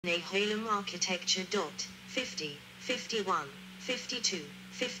Nehalem architecture. 50, 51, 52,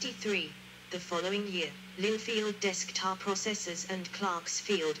 53. The following year, Linfield desktop processors and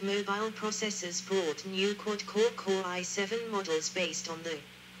Clarksfield mobile processors brought new quad-core Core i7 models based on the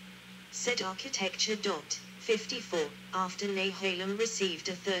said architecture. 54. After Nehalem received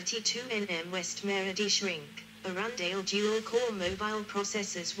a 32nm West Meridi shrink, Arundel dual-core mobile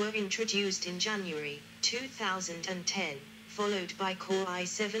processors were introduced in January 2010, followed by Core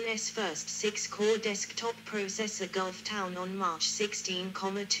i7's first 6-core desktop processor Gulftown on March 16,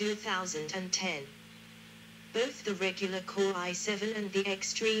 2010. Both the regular Core i7 and the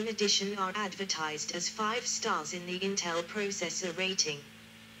Extreme Edition are advertised as 5 stars in the Intel processor rating.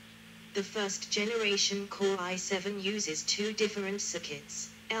 The first generation Core i7 uses two different circuits,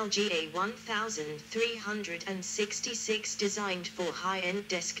 LGA 1366 designed for high-end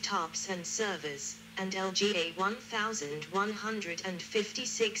desktops and servers, and LGA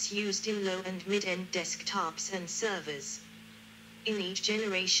 1156 used in low and mid-end desktops and servers. In each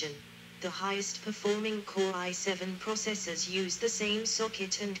generation, the highest performing Core i7 processors use the same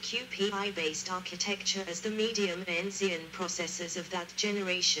socket and QPI-based architecture as the medium-end Xeon processors of that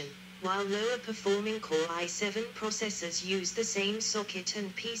generation, while lower performing Core i7 processors use the same socket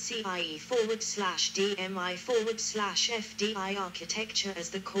and PCIe/DMI/FDI architecture as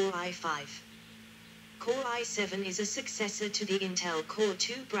the Core i5. Core i7 is a successor to the Intel Core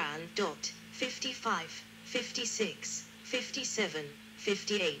 2 brand. 55, 56, 57,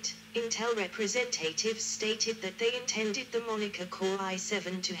 58. Intel representatives stated that they intended the moniker Core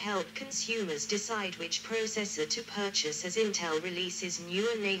i7 to help consumers decide which processor to purchase as Intel releases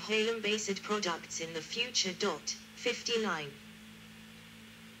newer Nehalem-based products in the future. 59.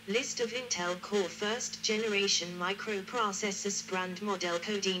 List of Intel Core first generation microprocessors brand model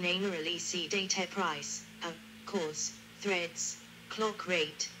codename release date price, cores, threads, clock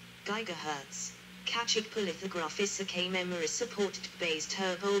rate, gigahertz. Kachik polithographic memory support based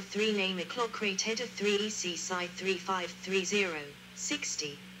Herbal 3 name clock rate EDA 3 EC Sci 3530,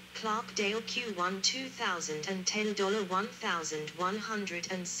 60. Clarkdale Q1 2010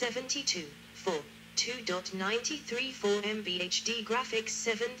 $1172, 4. 2.934 MB HD graphics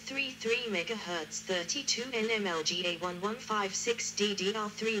 733 MHz 32 nm LGA 1156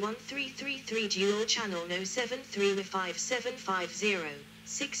 DDR3 1333 dual channel No 73 5750,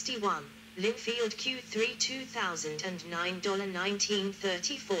 61. Linfield Q3 2009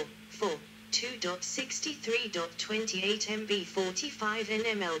 $1934, 4. 2.63.28 MB 45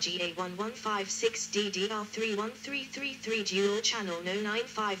 nm LGA 1156 DDR3 1333 dual channel No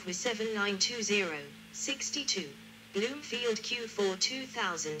 95 7920, 62. Bloomfield Q4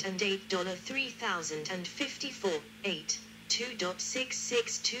 2008 $3054, 8.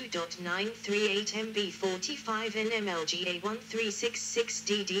 2.662.938 MB 45 nm LGA 1366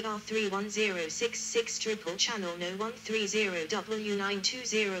 DDR3 1066 triple channel No 130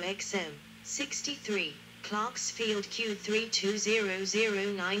 W920XM, 63. Clarksfield Q3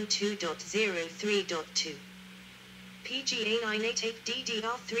 20092.03.2. PGA 988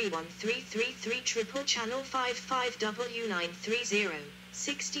 DDR3 1333 triple channel 55 W930,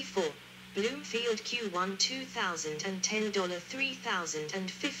 64. Bloomfield Q1 2010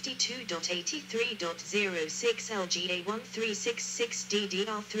 $3052.83.06 LGA 1366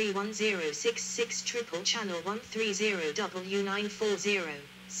 DDR3 1066 triple channel 130 W940,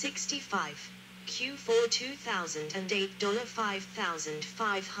 65. Q4 2008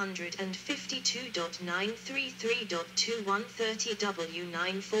 $5552.933.2130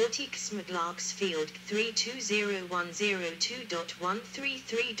 W940 Clarksfield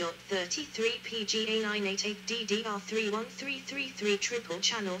 320102.133.33 PGA 988 DDR3 1333 triple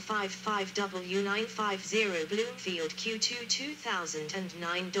channel 55 W950 Bloomfield Q2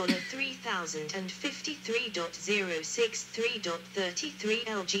 2009 $3053.063.33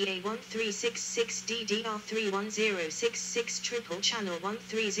 LGA 1366 DDR3 1066 triple channel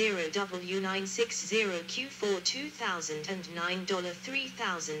 130 W960 Q4 2009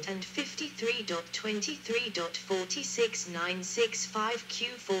 $3053.23.46965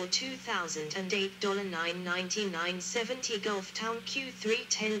 Q4 2008 $999.70 Gulftown Q3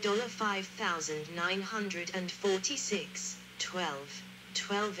 $10 $5,946, 12.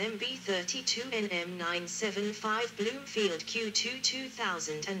 12 MB 32 nm 975 Bloomfield Q2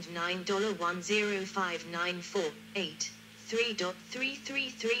 2009 $10594, 8.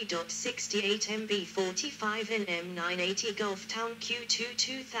 3.333.68 MB 45 nm 980 Gulftown Q2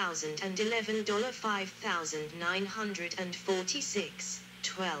 2011 $5,946,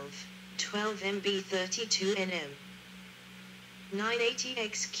 12. 12 MB 32 nm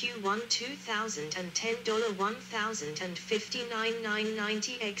 980XQ1 2010 $1059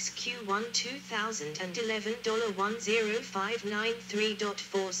 990XQ1 2011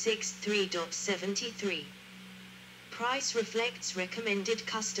 $10593.463.73. Price reflects recommended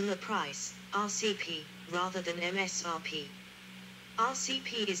customer price, RCP, rather than MSRP.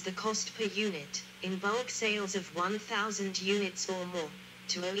 RCP is the cost per unit, in bulk sales of 1,000 units or more,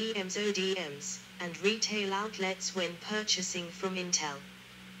 to OEMs ODMs, and retail outlets when purchasing from Intel.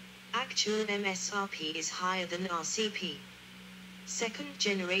 Actual MSRP is higher than RCP. Second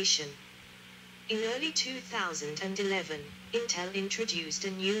generation. In early 2011, Intel introduced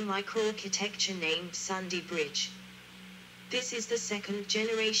a new microarchitecture named Sandy Bridge. This is the second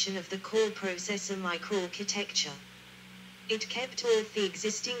generation of the core processor microarchitecture. It kept all the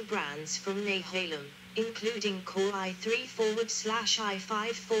existing brands from Nehalem, including Core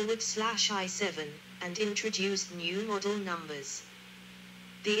i3/i5/i7, and introduced new model numbers.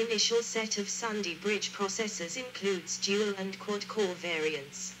 The initial set of Sandy Bridge processors includes dual and quad-core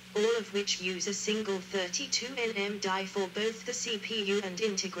variants, all of which use a single 32nm die for both the CPU and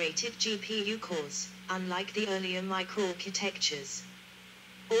integrated GPU cores, unlike the earlier microarchitectures.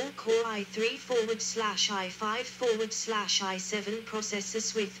 All Core i3/i5/i7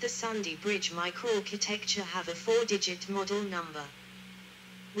 processors with the Sandy Bridge microarchitecture have a 4-digit model number.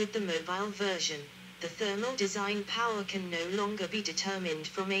 With the mobile version, the thermal design power can no longer be determined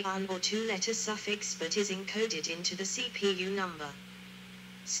from a 1 or 2-letter suffix but is encoded into the CPU number.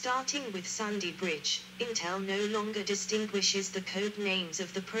 Starting with Sandy Bridge, Intel no longer distinguishes the code names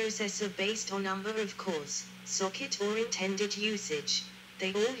of the processor based on number of cores, socket or intended usage.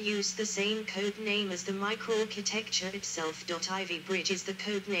 They all use the same code name as the microarchitecture itself. Ivy Bridge is the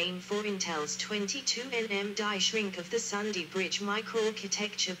code name for Intel's 22nm die shrink of the Sandy Bridge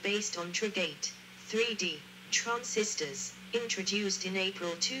microarchitecture based on Trigate 3D transistors, introduced in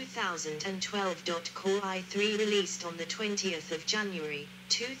April 2012. Core i3 released on the 20th of January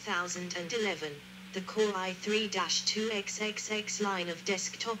 2011. The Core i3-2XXX line of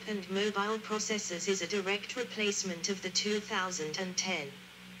desktop and mobile processors is a direct replacement of the 2010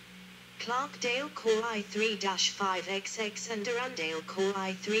 Clarkdale Core i3-5XX and Arundel Core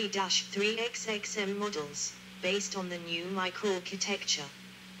i3-3XXM models, based on the new microarchitecture.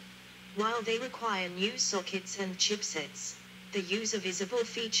 While they require new sockets and chipsets, the user-visible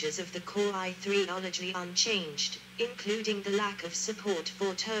features of the Core i3 are largely unchanged, including the lack of support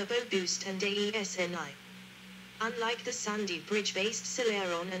for Turbo Boost and AES-NI. Unlike the Sandy Bridge-based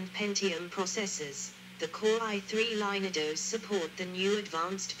Celeron and Pentium processors, the Core i3 Lineados support the new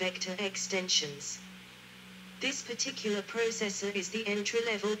advanced vector extensions. This particular processor is the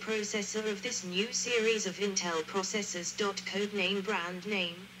entry-level processor of this new series of Intel processors. Codename brand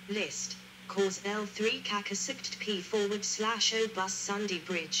name, list. Cores L3 Kakasikt P/O bus Sandy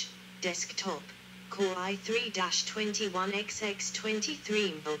Bridge, desktop. Core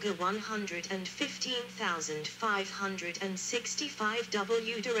i3-21XX23 Mboga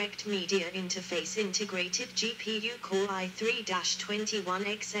 115565W Direct Media Interface Integrated GPU Core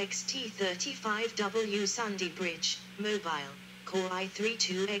i3-21XX-T35W Sandy Bridge, mobile. Core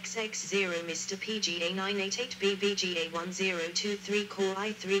i3-2XX0 Mr. PGA 988BBGA1023 Core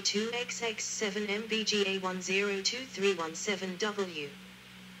i3-2XX7 MBGA102317W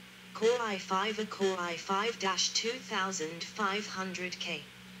Core i5 A Core i5-2500K.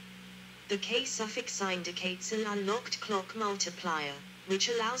 The K suffix indicates an unlocked clock multiplier, which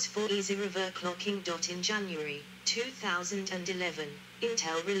allows for easy overclocking. In January 2011,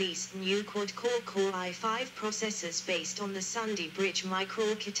 Intel released new quad-core Core i5 processors based on the Sandy Bridge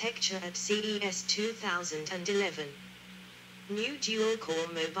microarchitecture at CES 2011. New dual-core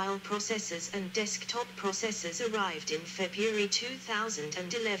mobile processors and desktop processors arrived in February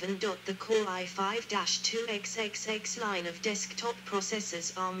 2011. The Core i5-2XXX line of desktop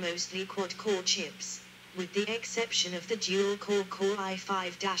processors are mostly quad-core chips, with the exception of the dual-core Core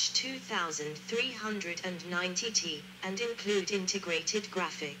i5-2390T, and include integrated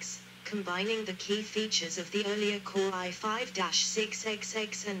graphics, combining the key features of the earlier Core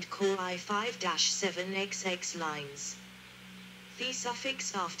i5-6XX and Core i5-7XX lines. The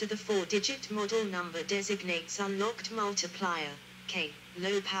suffix after the 4-digit model number designates unlocked multiplier, K,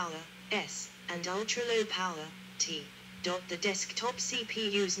 low power, S, and ultra-low power, T. The desktop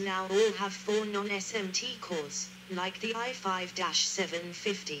CPUs now all have 4 non-SMT cores, like the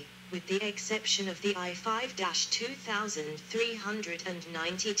i5-750, with the exception of the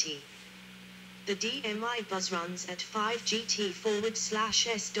i5-2390T. The DMI bus runs at 5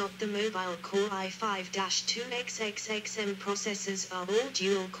 GT/s. The mobile Core i5-2XXXM processors are all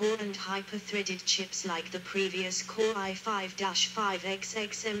dual-core and hyper-threaded chips like the previous Core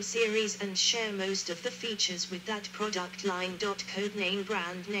i5-5XXM series and share most of the features with that product line. Codename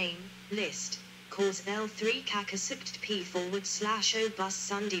brand name, list, Cores L3 Kakasukt P/O bus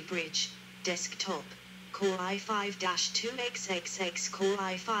Sunday Bridge, desktop. Core i5-2XXX Core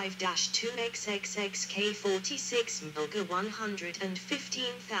i5-2XXX K46 MBG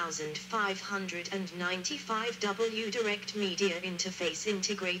 115595W Direct Media Interface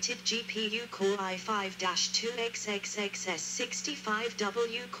Integrated GPU Core i5-2XXX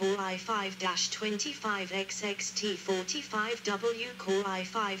S65W Core i5-25XX T45W Core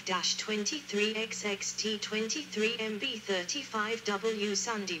i5-23XX T23MB 35W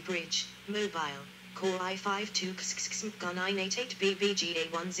Sunday Bridge, mobile. Core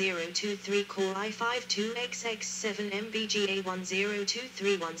i5-2XXX988BBGA1023 Core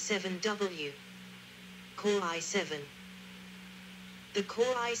i5-2XX7MBGA102317W Core i7. The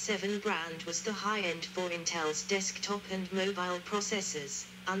Core i7 brand was the high-end for Intel's desktop and mobile processors,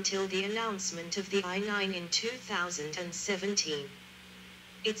 until the announcement of the i9 in 2017.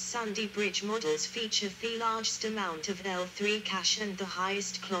 Its Sunday Bridge models feature the largest amount of L3 cache and the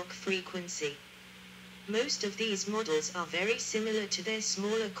highest clock frequency. Most of these models are very similar to their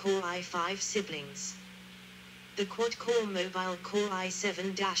smaller Core i5 siblings. The quad-core mobile Core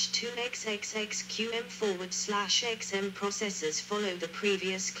i7-2XXXQM/XM processors follow the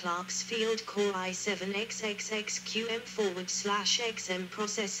previous Clarksfield Core i7-XXXQM/XM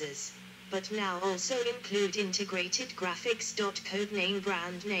processors, but now also include integrated graphics. Codename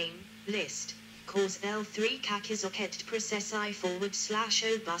brand name, list. Cores L3 Kakasuket Processi/O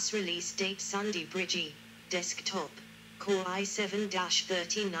bus release date Sunday Bridge, desktop. Core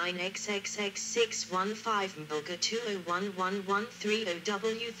i7-39XXX615 MBG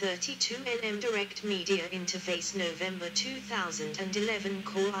 2011130W32NM Direct Media Interface November 2011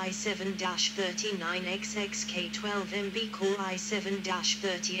 Core i7-39XXK12MB Core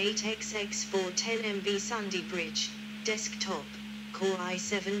i7-38XX410MB Sunday Bridge, desktop. Core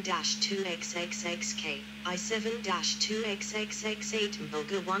i7-2XXXK, i7-2XXX8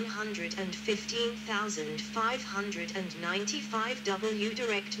 MBG 115595W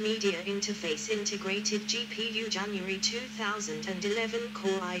Direct Media Interface Integrated GPU January 2011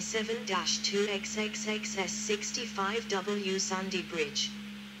 Core i7-2XXXS65W Sunday Bridge,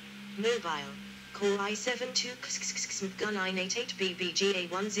 mobile. Core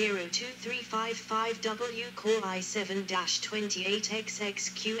i7-2X988BBGA102355W Core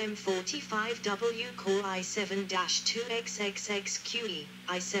i7-28XXQM45W Core i7-2XXXQE,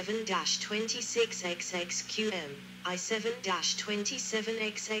 i7-26XXQM,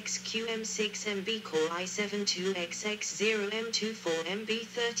 i7-27XXQM6MB Core i7-2XX0M24MB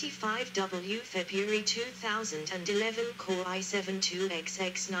 35W February 2011 Core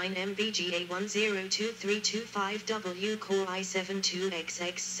i7-2XX9MBGA102325W Core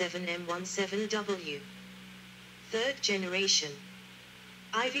i7-2XX7M17W. Third generation.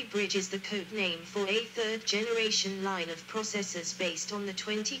 Ivy Bridge is the code name for a third-generation line of processors based on the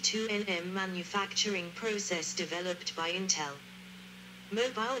 22nm manufacturing process developed by Intel.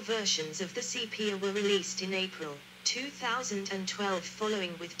 Mobile versions of the CPU were released in April 2012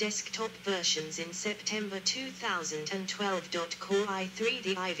 following with desktop versions in September 2012. Core i3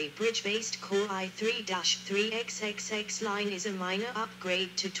 The Ivy Bridge-based Core i3-3XXX line is a minor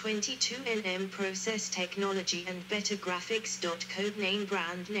upgrade to 22nm process technology and better graphics. Codename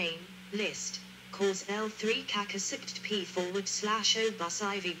brand name, list, Cores L3 Kakasukt P/O bus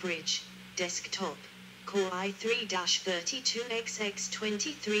Ivy Bridge, desktop. Core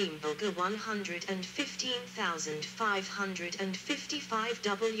i3-32XX23 MBG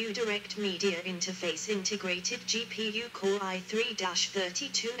 115555W Direct Media Interface Integrated GPU Core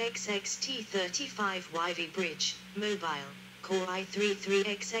i3-32XX T35 Bridge, mobile. Core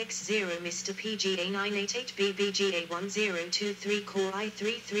i3-3XX0 Mr. PGA988BBGA1023 Core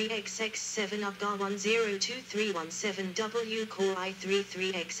i3-3XX7 UPGAR 102317W Core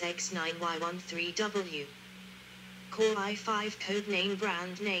i3-3XX9Y13W. Core i5 codename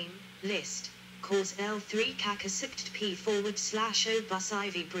brand name, list, Cores L3 Kakasukt P/O bus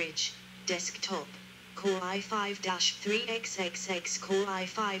Ivy Bridge, desktop. Core i5-3XXX, Core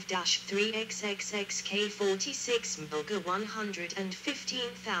i5-3XXX K46 MBUGA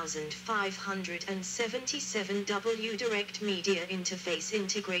 115577W Direct Media Interface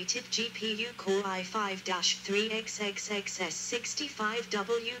Integrated GPU Core i5-3XXX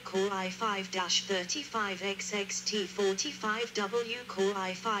S65W Core i5-35XXT45W Core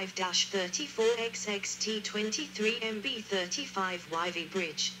i5-34XXT 23MB 35 Ivy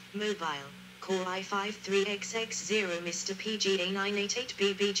Bridge, Mobile. Core i5-3XX0 Mr.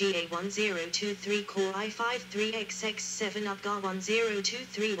 PGA988BBGA1023 Core i5-3XX7 UPGAR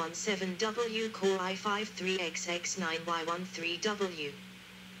 102317W Core i5-3XX9Y13W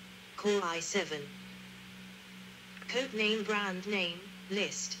Core i7 Codename Brand Name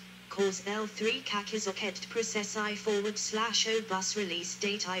List Cores L3 Kakazoket Process I/O Bus Release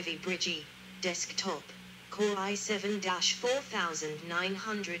Date Ivy Bridge Desktop Core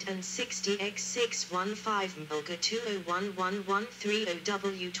i7-4960X615 MBUGA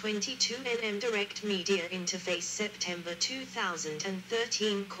 2011130W22NM Direct Media Interface September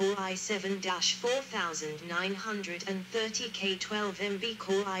 2013 Core i7-4930K12MB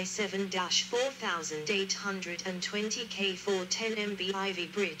Core i7-4820K410MB Ivy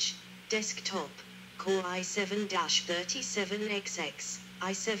Bridge Desktop Core i7-37XX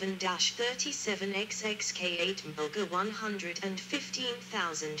i7-37XXK8 MBUGA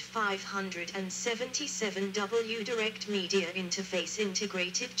 115577W Direct Media Interface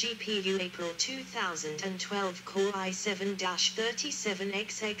Integrated GPU April 2012 Core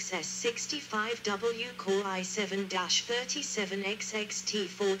i7-37XXS65W Core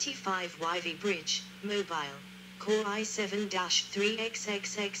i7-37XXT45 Ivy Bridge, Mobile Core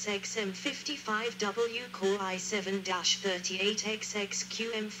i7-3XXXXM55W Core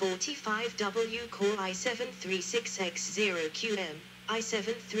i7-38XXQM45W Core i7-36X0QM,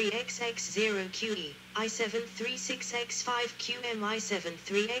 i7-3XX0QE, i7-36X5QM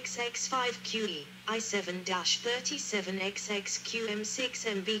i7-3XX5QE,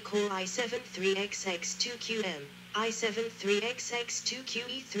 i7-37XXQM6MB Core i7-3XX2QM,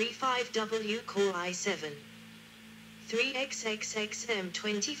 i7-3XX2QE35W Core i7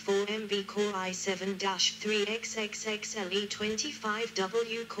 3XXXM24MB Core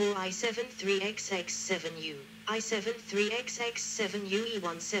i7-3XXXLE25W Core i7-3XX7U,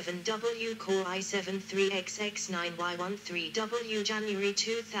 i7-3XX7UE17W Core i7-3XX9Y13W January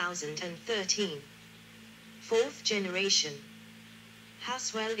 2013. 4th generation.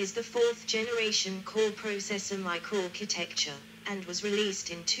 Haswell is the 4th generation core processor microarchitecture, and was released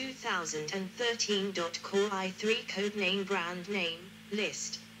in 2013. Core i3 Codename Brand Name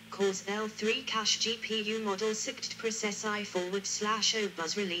List Cores L3 Cache GPU Model 6 Process I/O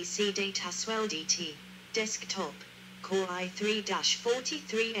Bus Release Date Haswell DT Desktop Core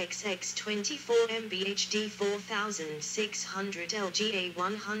i3-43XX24MB HD 4600 LGA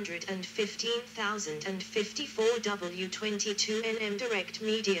 115054W22NM Direct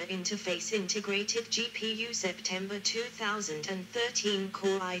Media Interface Integrated GPU September 2013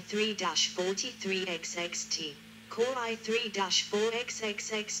 Core i3-43XXT Core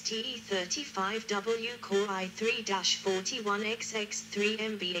i3-4XXXTE35W Core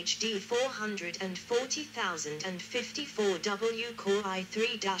i3-41XX3MB HD 440054W Core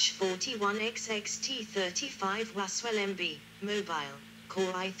i3-41XXT35 Waswell MB, Mobile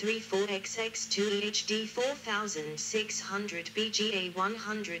Core i3-4XX2 HD 4600 BGA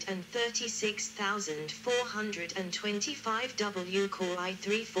 136425W Core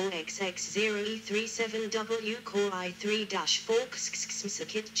i3-4XX0E37W Core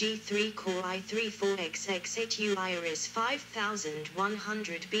i3-4XXX G3 Core i3-4XX8U Iris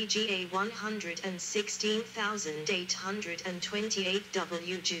 5100 BGA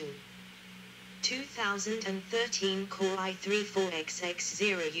 116828W June 2013 Core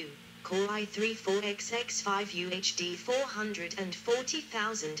i3-4XX0U, Core i3-4XX5U HD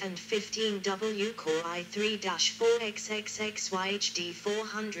 440015W Core i3-4XXXY HD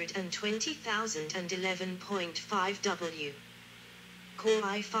 420011.5W Core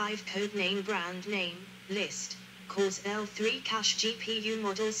i5 Codename Brand Name List Cores L3 Cache GPU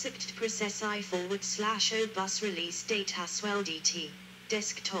Model 6 Process I/O Bus Release Date Haswell DT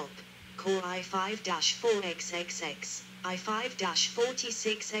Desktop Core i5-4XXX,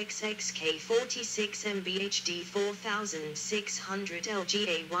 i5-46XXK46MB HD 4600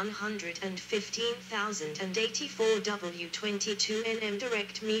 LGA 115084W22NM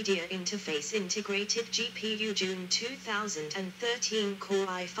Direct Media Interface Integrated GPU June 2013 Core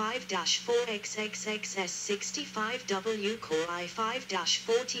i5-4XXXS65W Core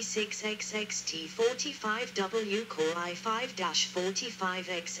i5-46XXT45W Core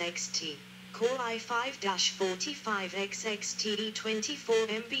i5-45XXT Core i5-45XX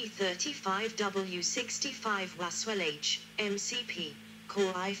TE24MB35W65 Waswell H, MCP.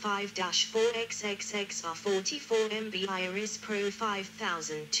 Core i5-4XXXR 44MB Iris Pro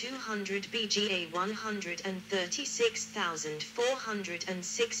 5200 BGA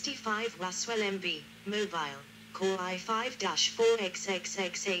 136465 Waswell MB, Mobile. Core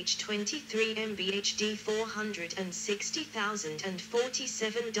i5-4XXXH 23MB HD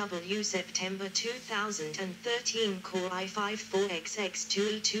 460047W September 2013 Core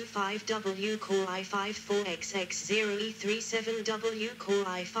i5-4XX2E25W Core i5-4XX0E37W Core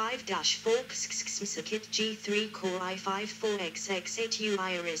i5-4XXXMSKIT G3 Core i5-4XX8U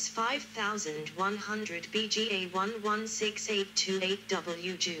Iris 5100 BGA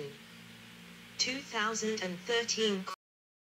 116828W June 2013